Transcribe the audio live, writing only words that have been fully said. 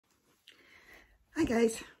Hi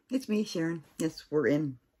guys, it's me, Sharon. Yes, we're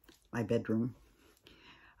in my bedroom.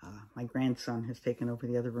 My grandson has taken over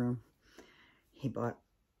the other room. He bought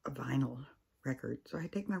a vinyl record, so I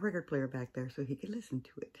take my record player back there so he could listen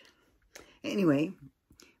to it. Anyway,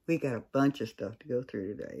 we got a bunch of stuff to go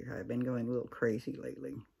through today. I've been going a little crazy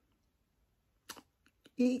lately.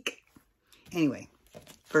 Eek! Anyway,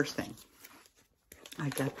 first thing. I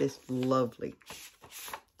got this lovely,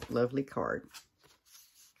 lovely card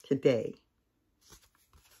today.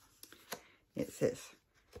 It says,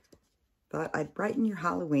 thought I'd brighten your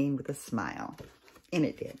Halloween with a smile. And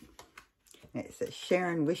it did. And it says,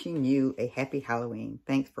 Sharon, wishing you a happy Halloween.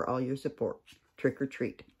 Thanks for all your support. Trick or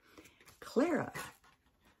treat. Clara.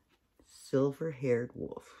 Silver-haired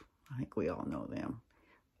wolf. I think we all know them.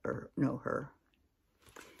 Or know her.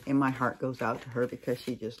 And my heart goes out to her because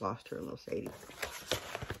she just lost her little Sadie.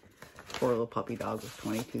 Poor little puppy dog was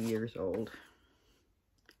 22 years old.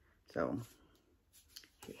 So,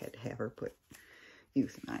 she had to have her put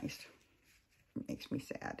euthanized. It makes me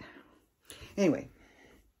sad. Anyway,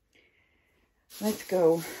 let's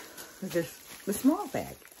go with the small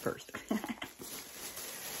bag first.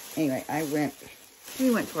 Anyway, we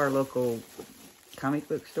went to our local comic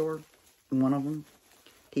book store, one of them,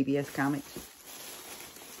 TBS Comics.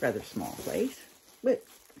 Rather small place, but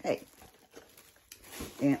hey.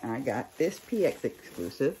 And I got this PX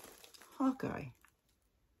exclusive, Hawkeye.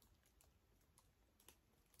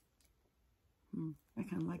 I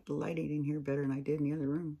kind of like the lighting in here better than I did in the other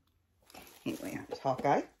room. Anyway, it's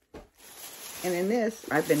Hawkeye. And then this,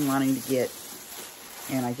 I've been wanting to get,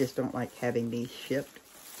 and I just don't like having these shipped.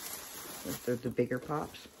 The bigger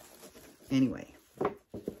pops. Anyway,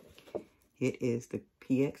 it is the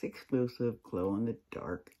PX exclusive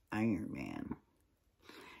glow-in-the-dark Iron Man.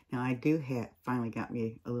 Now, I do finally got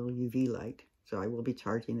me a little UV light, so I will be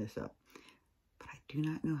charging this up. But I do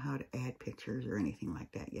not know how to add pictures or anything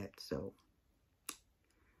like that yet, so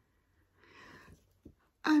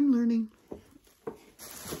I'm learning.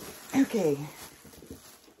 Okay,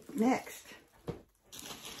 next,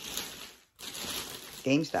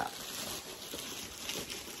 GameStop.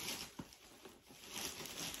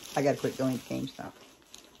 I gotta quit going to GameStop.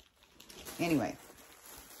 Anyway,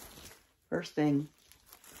 first thing,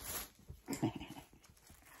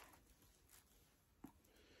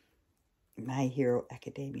 My Hero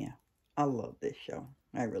Academia. I love this show.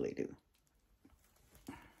 I really do.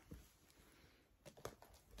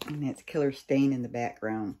 And that's Killer Stain in the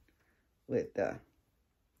background with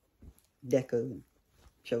Deku and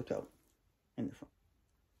Shoto in the front.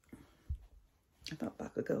 I thought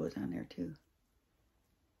Bakugo was on there too.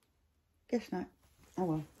 Guess not. Oh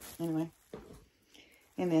well. Anyway.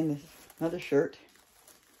 And then this another shirt.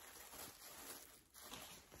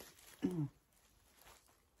 I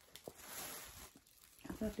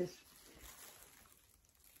thought this.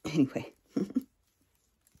 Anyway.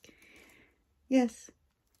 Yes.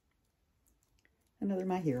 Another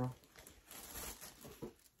My Hero.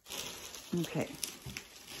 Okay.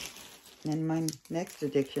 And my next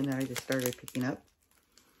addiction that I just started picking up.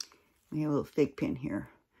 We have a little fig pin here.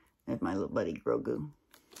 That's my little buddy Grogu.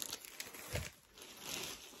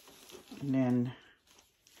 And then,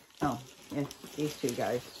 oh, yes, these two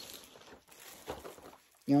guys.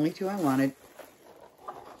 The only two I wanted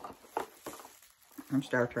from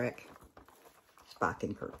Star Trek, Spock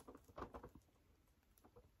and Kirk.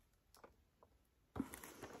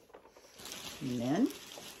 And then,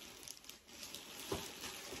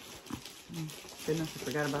 goodness, I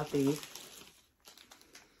forgot about these.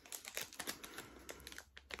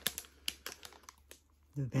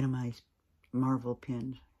 The Venomized Marvel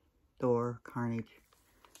pins. Thor, Carnage,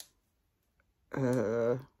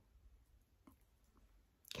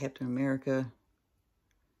 Captain America.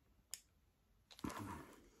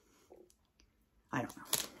 I don't know.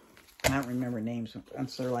 I don't remember names.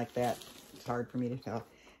 Once they're like that, it's hard for me to tell.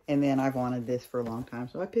 And then I've wanted this for a long time,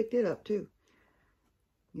 so I picked it up too.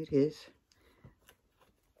 It is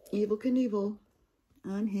Evel Knievel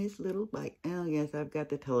on his little bike. Oh yes, I've got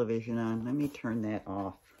the television on. Let me turn that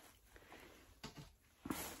off.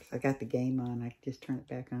 I got the game on. I can just turn it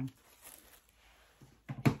back on.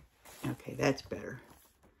 Okay, that's better.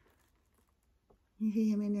 You see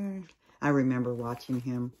him in there? I remember watching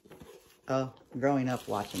him. Growing up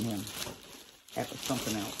watching him. That was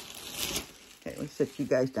something else. Okay, let's sit you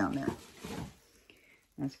guys down there.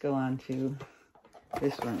 Let's go on to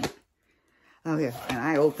this one. Oh yeah, and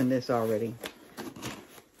I opened this already.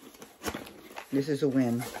 This is a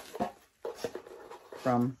win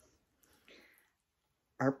from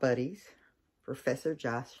our buddies, Professor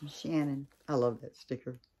Josh and Shannon. I love that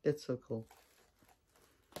sticker. It's so cool.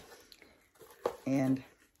 And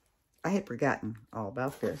I had forgotten all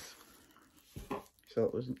about this. So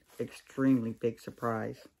it was an extremely big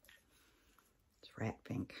surprise. It's rat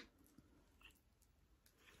pink.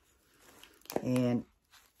 And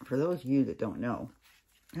for those of you that don't know,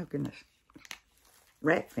 oh goodness,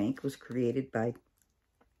 rat pink was created by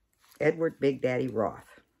Edward Big Daddy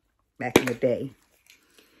Roth back in the day.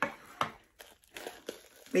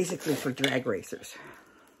 Basically for drag racers.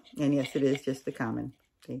 And yes, it is just the common.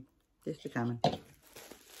 See? Just the common.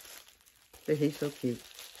 But he's so cute.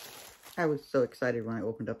 I was so excited when I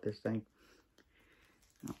opened up this thing.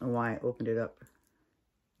 I don't know why I opened it up.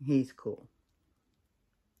 He's cool.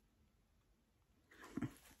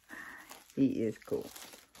 He is cool.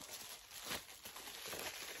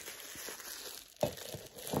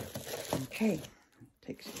 Okay.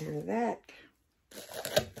 Takes care of that.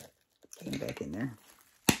 Get him back in there.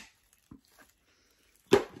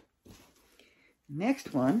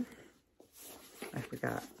 Next one. I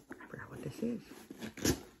forgot what this is.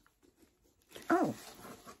 Oh,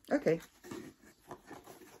 okay.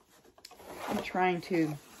 I'm trying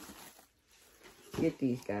to get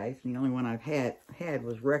these guys. The only one I've had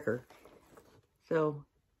was Wrecker. So,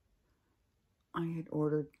 I had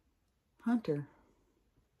ordered Hunter.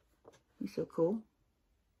 He's so cool.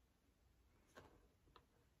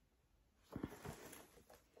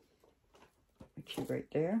 Put you right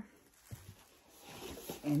there.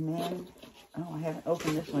 And then, oh, I haven't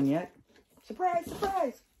opened this one yet. Surprise,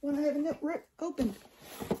 surprise! One I haven't opened.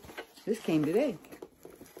 This came today.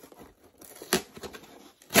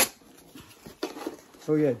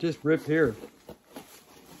 Oh yeah, just ripped here.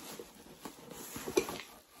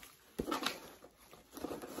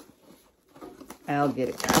 I'll get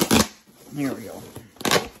it out. Here we go.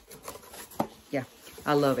 Yeah,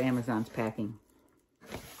 I love Amazon's packing.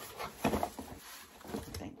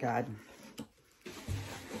 Thank God.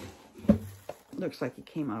 Looks like it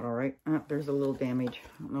came out all right. There's a little damage.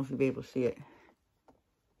 I don't know if you'll be able to see it.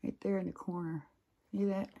 Right there in the corner. See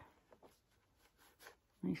that?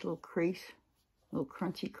 Nice little crease. Little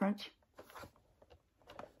crunchy crunch.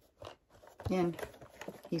 And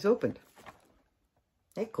he's opened.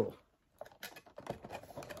 That's cool.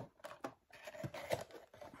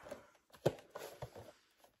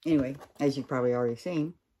 Anyway, as you've probably already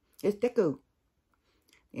seen, it's Deco.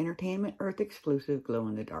 Entertainment Earth exclusive glow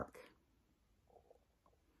in the dark.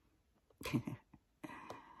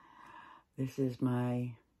 This is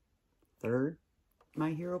my third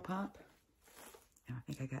My Hero Pop. And I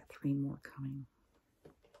think I got 3 more coming.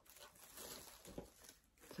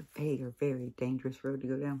 It's a very dangerous road to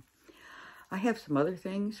go down. I have some other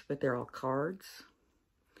things, but they're all cards.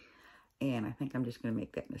 And I think I'm just going to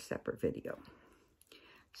make that in a separate video.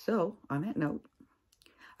 So, on that note,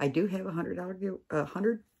 I do have a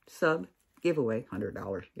 $100 sub giveaway.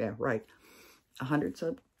 $100, yeah, right. 100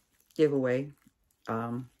 sub giveaway.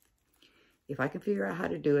 If I can figure out how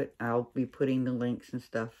to do it, I'll be putting the links and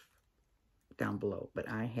stuff down below. But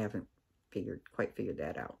I haven't quite figured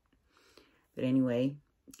that out. But anyway,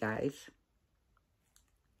 guys,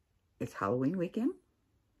 it's Halloween weekend.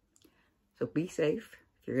 So be safe.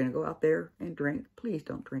 If you're going to go out there and drink, please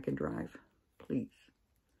don't drink and drive. Please.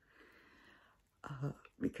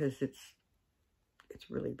 Because it's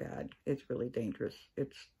really bad. It's really dangerous.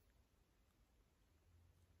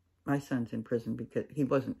 My son's in prison because he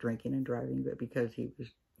wasn't drinking and driving, but because he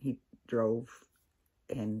drove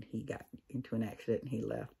and he got into an accident and he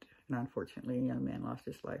left. And unfortunately, a young man lost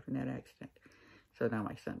his life in that accident. So now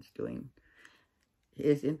my son's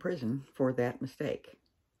is in prison for that mistake.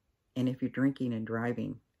 And if you're drinking and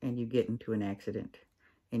driving and you get into an accident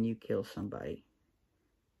and you kill somebody,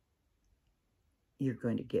 you're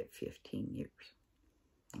going to get 15 years.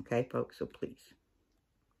 Okay, folks? So please,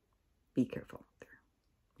 be careful out there.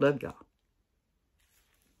 Love y'all.